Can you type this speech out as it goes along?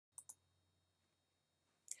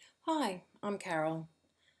Hi, I'm Carol.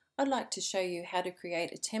 I'd like to show you how to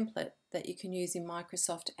create a template that you can use in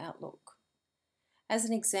Microsoft Outlook. As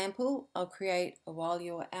an example, I'll create a while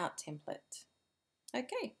you're out template.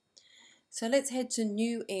 Okay, so let's head to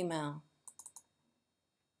New Email.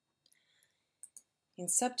 In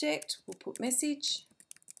subject, we'll put message.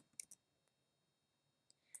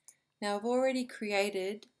 Now I've already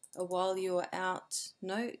created a while you're out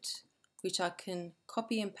note, which I can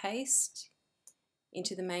copy and paste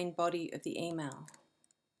into the main body of the email.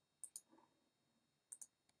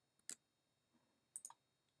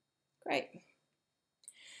 Great.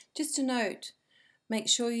 Just a note, make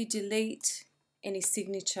sure you delete any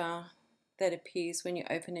signature that appears when you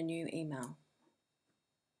open a new email.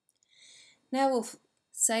 Now we'll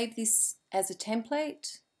save this as a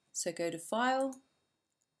template. So go to File,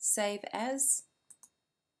 Save As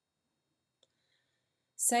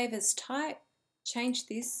Type, change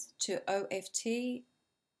this to OFT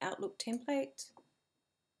Outlook template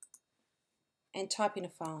and type in a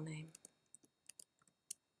file name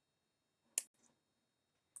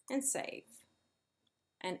and save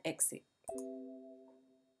and exit.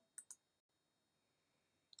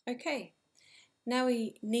 Okay, now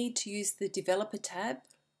we need to use the Developer tab,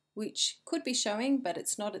 which could be showing but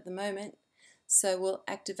it's not at the moment, so we'll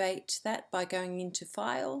activate that by going into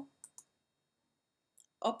File,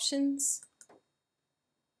 Options,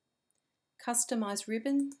 Customize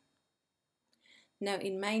Ribbon. Now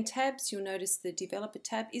in Main tabs you'll notice the Developer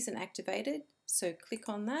tab isn't activated, so click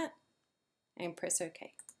on that and press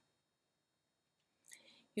OK.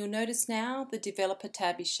 You'll notice now the Developer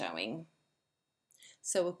tab is showing.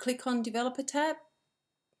 So we'll click on Developer tab,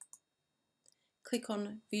 click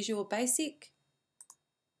on Visual Basic,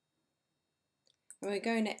 and we're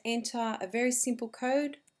going to enter a very simple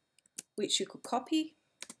code which you could copy.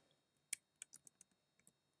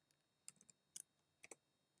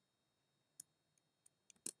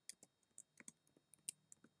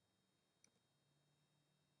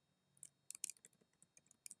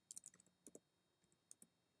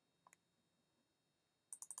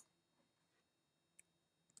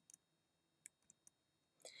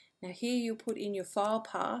 Now here you'll put in your file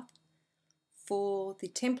path for the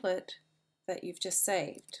template that you've just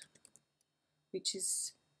saved, which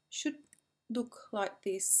should look like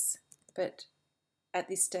this, but at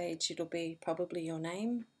this stage it'll be probably your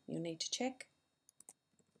name. You'll need to check.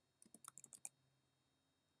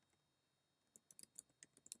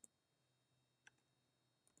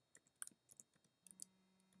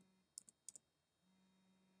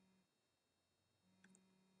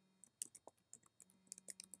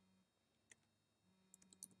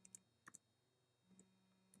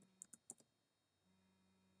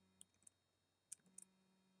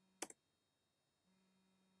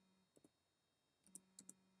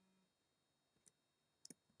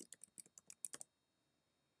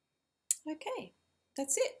 Okay,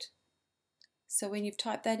 that's it. So when you've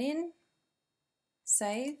typed that in,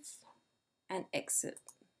 save and exit.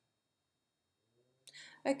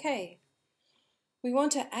 Okay, we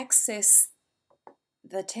want to access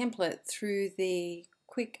the template through the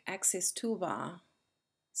Quick Access Toolbar.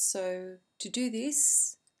 So to do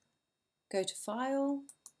this, go to File,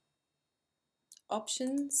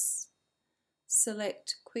 Options,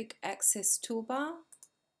 select Quick Access Toolbar.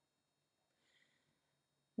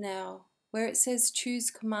 Now, where it says Choose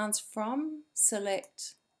Commands From,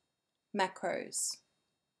 select Macros.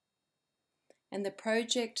 And the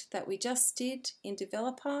project that we just did in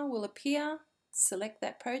Developer will appear. Select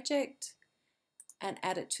that project and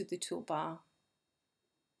add it to the toolbar.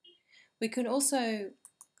 We can also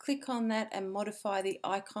click on that and modify the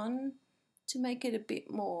icon to make it a bit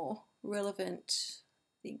more relevant.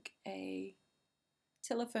 I think a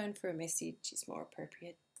telephone for a message is more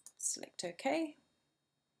appropriate. Select OK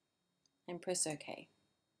and press OK.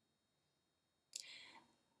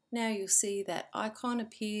 Now you'll see that icon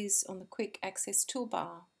appears on the Quick Access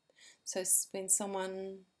Toolbar. So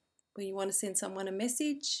when you want to send someone a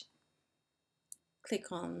message,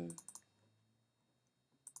 click on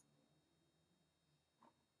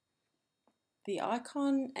the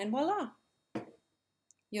icon and voila!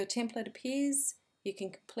 Your template appears. You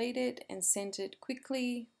can complete it and send it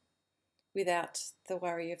quickly without the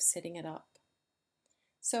worry of setting it up.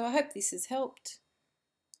 So I hope this has helped.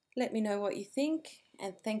 Let me know what you think,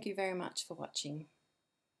 and thank you very much for watching.